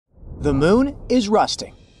The moon is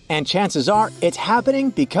rusting, and chances are it's happening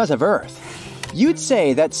because of Earth. You'd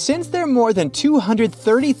say that since they're more than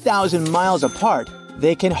 230,000 miles apart,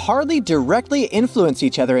 they can hardly directly influence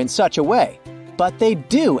each other in such a way, but they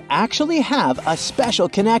do actually have a special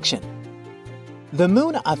connection. The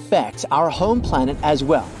moon affects our home planet as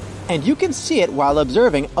well, and you can see it while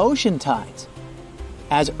observing ocean tides.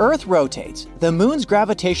 As Earth rotates, the moon's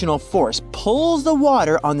gravitational force pulls the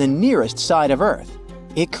water on the nearest side of Earth.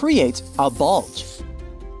 It creates a bulge.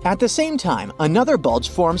 At the same time, another bulge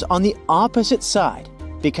forms on the opposite side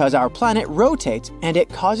because our planet rotates and it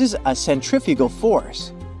causes a centrifugal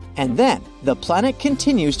force. And then the planet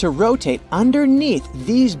continues to rotate underneath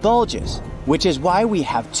these bulges, which is why we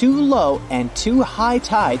have too low and too high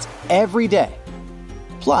tides every day.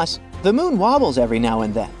 Plus, the moon wobbles every now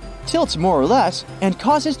and then, tilts more or less, and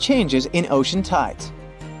causes changes in ocean tides.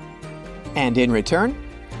 And in return,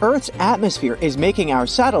 Earth's atmosphere is making our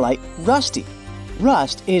satellite rusty.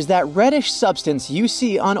 Rust is that reddish substance you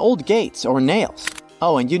see on old gates or nails.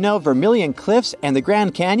 Oh, and you know Vermilion Cliffs and the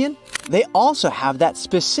Grand Canyon? They also have that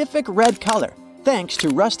specific red color, thanks to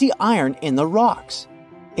rusty iron in the rocks.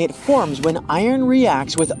 It forms when iron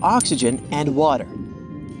reacts with oxygen and water.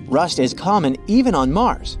 Rust is common even on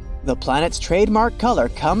Mars. The planet's trademark color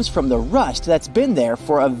comes from the rust that's been there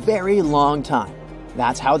for a very long time.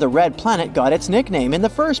 That's how the red planet got its nickname in the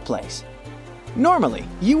first place. Normally,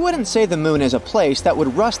 you wouldn't say the moon is a place that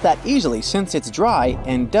would rust that easily since it's dry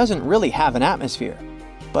and doesn't really have an atmosphere.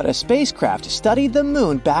 But a spacecraft studied the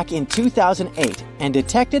moon back in 2008 and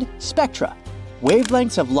detected spectra,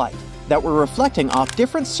 wavelengths of light, that were reflecting off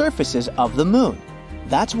different surfaces of the moon.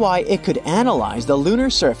 That's why it could analyze the lunar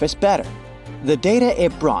surface better. The data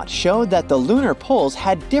it brought showed that the lunar poles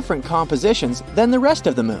had different compositions than the rest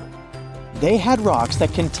of the moon. They had rocks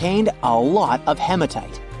that contained a lot of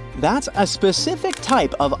hematite. That's a specific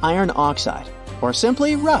type of iron oxide, or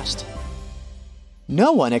simply rust.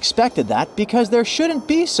 No one expected that because there shouldn't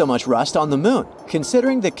be so much rust on the moon,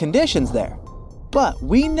 considering the conditions there. But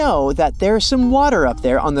we know that there's some water up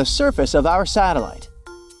there on the surface of our satellite.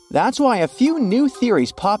 That's why a few new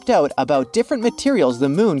theories popped out about different materials the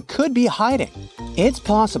moon could be hiding. It's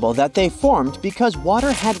possible that they formed because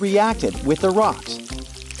water had reacted with the rocks.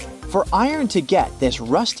 For iron to get this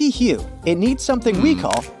rusty hue, it needs something we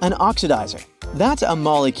call an oxidizer. That's a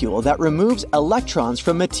molecule that removes electrons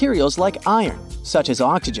from materials like iron, such as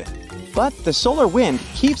oxygen. But the solar wind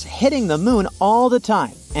keeps hitting the moon all the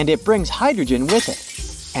time, and it brings hydrogen with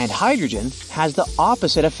it. And hydrogen has the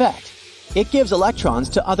opposite effect. It gives electrons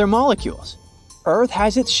to other molecules. Earth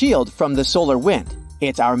has its shield from the solar wind.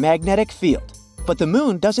 It's our magnetic field. But the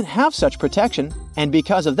moon doesn't have such protection, and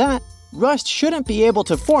because of that, rust shouldn't be able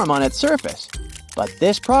to form on its surface. But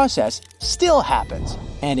this process still happens,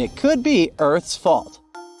 and it could be Earth's fault.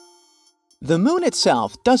 The moon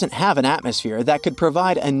itself doesn't have an atmosphere that could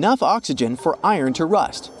provide enough oxygen for iron to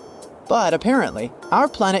rust. But apparently, our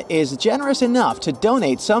planet is generous enough to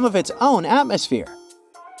donate some of its own atmosphere.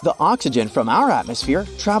 The oxygen from our atmosphere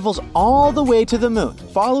travels all the way to the moon,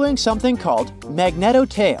 following something called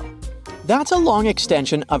magnetotail. That's a long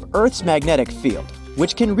extension of Earth's magnetic field,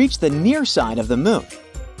 which can reach the near side of the moon.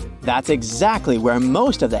 That's exactly where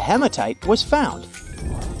most of the hematite was found.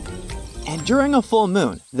 And during a full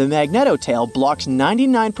moon, the magnetotail blocks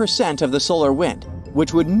 99% of the solar wind,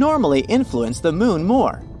 which would normally influence the moon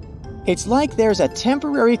more. It's like there's a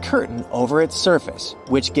temporary curtain over its surface,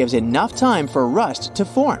 which gives enough time for rust to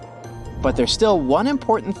form. But there's still one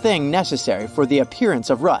important thing necessary for the appearance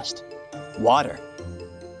of rust: water.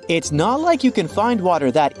 It's not like you can find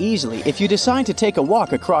water that easily if you decide to take a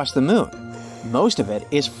walk across the moon. Most of it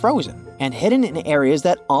is frozen and hidden in areas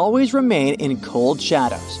that always remain in cold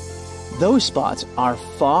shadows. Those spots are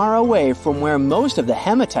far away from where most of the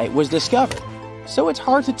hematite was discovered, so it's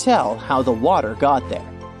hard to tell how the water got there.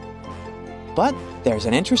 But there's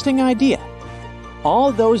an interesting idea.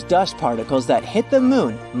 All those dust particles that hit the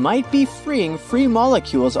moon might be freeing free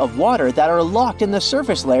molecules of water that are locked in the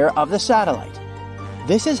surface layer of the satellite.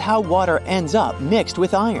 This is how water ends up mixed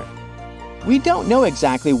with iron. We don't know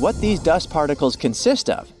exactly what these dust particles consist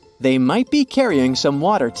of. They might be carrying some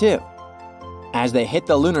water too. As they hit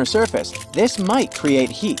the lunar surface, this might create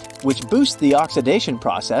heat, which boosts the oxidation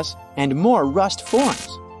process, and more rust forms.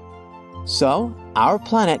 So, our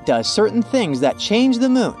planet does certain things that change the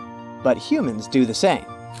moon, but humans do the same.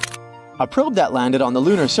 A probe that landed on the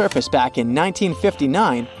lunar surface back in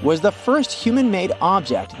 1959 was the first human-made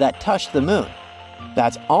object that touched the moon.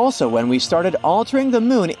 That's also when we started altering the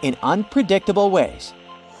moon in unpredictable ways.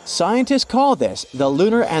 Scientists call this the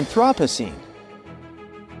lunar Anthropocene.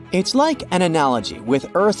 It's like an analogy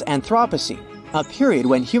with Earth's Anthropocene, a period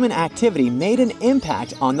when human activity made an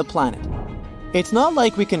impact on the planet. It's not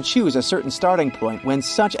like we can choose a certain starting point when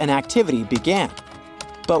such an activity began.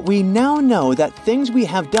 But we now know that things we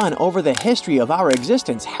have done over the history of our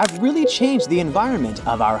existence have really changed the environment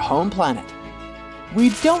of our home planet.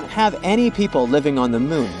 We don't have any people living on the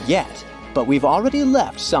moon yet, but we've already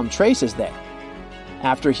left some traces there.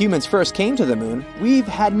 After humans first came to the moon, we've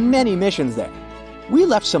had many missions there. We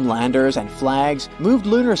left some landers and flags, moved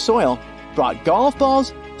lunar soil, brought golf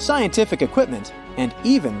balls, scientific equipment, and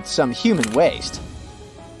even some human waste.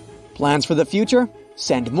 Plans for the future?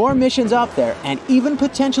 Send more missions up there and even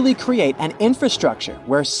potentially create an infrastructure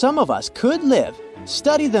where some of us could live,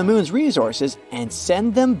 study the moon's resources, and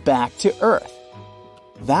send them back to Earth.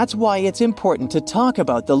 That's why it's important to talk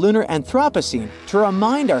about the lunar Anthropocene to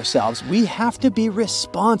remind ourselves we have to be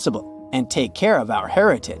responsible and take care of our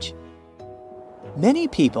heritage. Many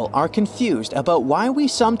people are confused about why we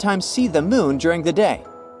sometimes see the moon during the day.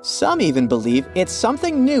 Some even believe it's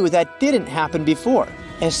something new that didn't happen before,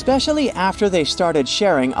 especially after they started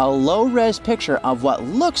sharing a low-res picture of what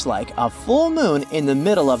looks like a full moon in the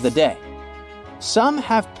middle of the day. Some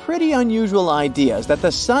have pretty unusual ideas that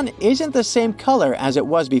the sun isn't the same color as it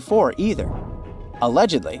was before either.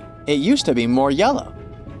 Allegedly, it used to be more yellow.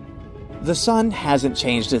 The sun hasn't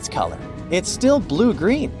changed its color. It's still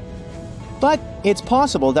blue-green. But it's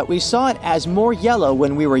possible that we saw it as more yellow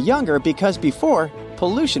when we were younger because before,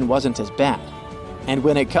 pollution wasn't as bad. And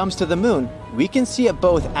when it comes to the moon, we can see it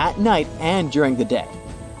both at night and during the day.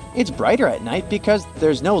 It's brighter at night because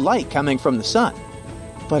there's no light coming from the sun.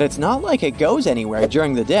 But it's not like it goes anywhere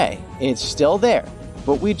during the day. It's still there,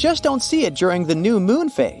 but we just don't see it during the new moon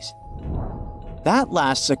phase. That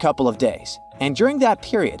lasts a couple of days, and during that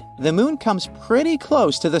period, the moon comes pretty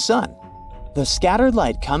close to the sun. The scattered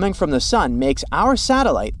light coming from the sun makes our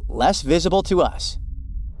satellite less visible to us.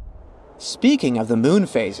 Speaking of the moon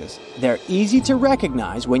phases, they're easy to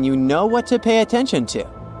recognize when you know what to pay attention to.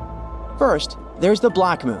 First, there's the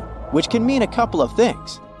black moon, which can mean a couple of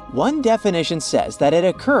things. One definition says that it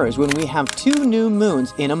occurs when we have 2 new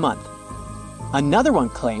moons in a month. Another one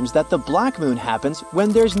claims that the black moon happens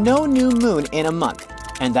when there's no new moon in a month,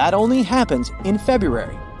 and that only happens in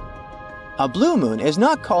February. A blue moon is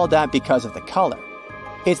not called that because of the color.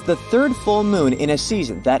 It's the 3rd full moon in a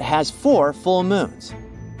season that has 4 full moons.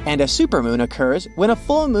 And a supermoon occurs when a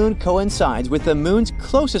full moon coincides with the moon's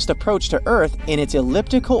closest approach to Earth in its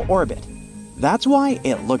elliptical orbit. That's why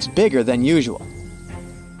it looks bigger than usual.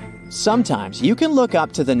 Sometimes you can look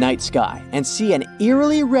up to the night sky and see an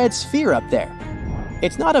eerily red sphere up there.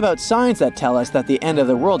 It's not about signs that tell us that the end of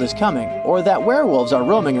the world is coming or that werewolves are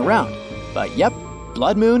roaming around. But yep,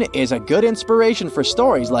 blood moon is a good inspiration for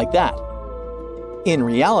stories like that. In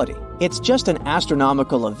reality, it's just an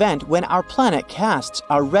astronomical event when our planet casts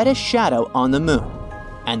a reddish shadow on the moon.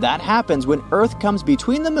 And that happens when Earth comes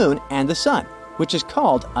between the moon and the sun, which is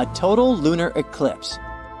called a total lunar eclipse.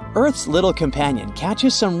 Earth's little companion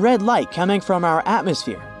catches some red light coming from our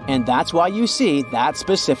atmosphere, and that's why you see that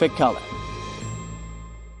specific color.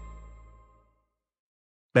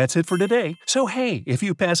 That's it for today. So hey, if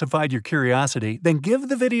you pacified your curiosity, then give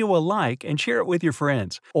the video a like and share it with your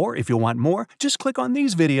friends. Or if you want more, just click on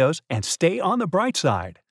these videos and stay on the bright side.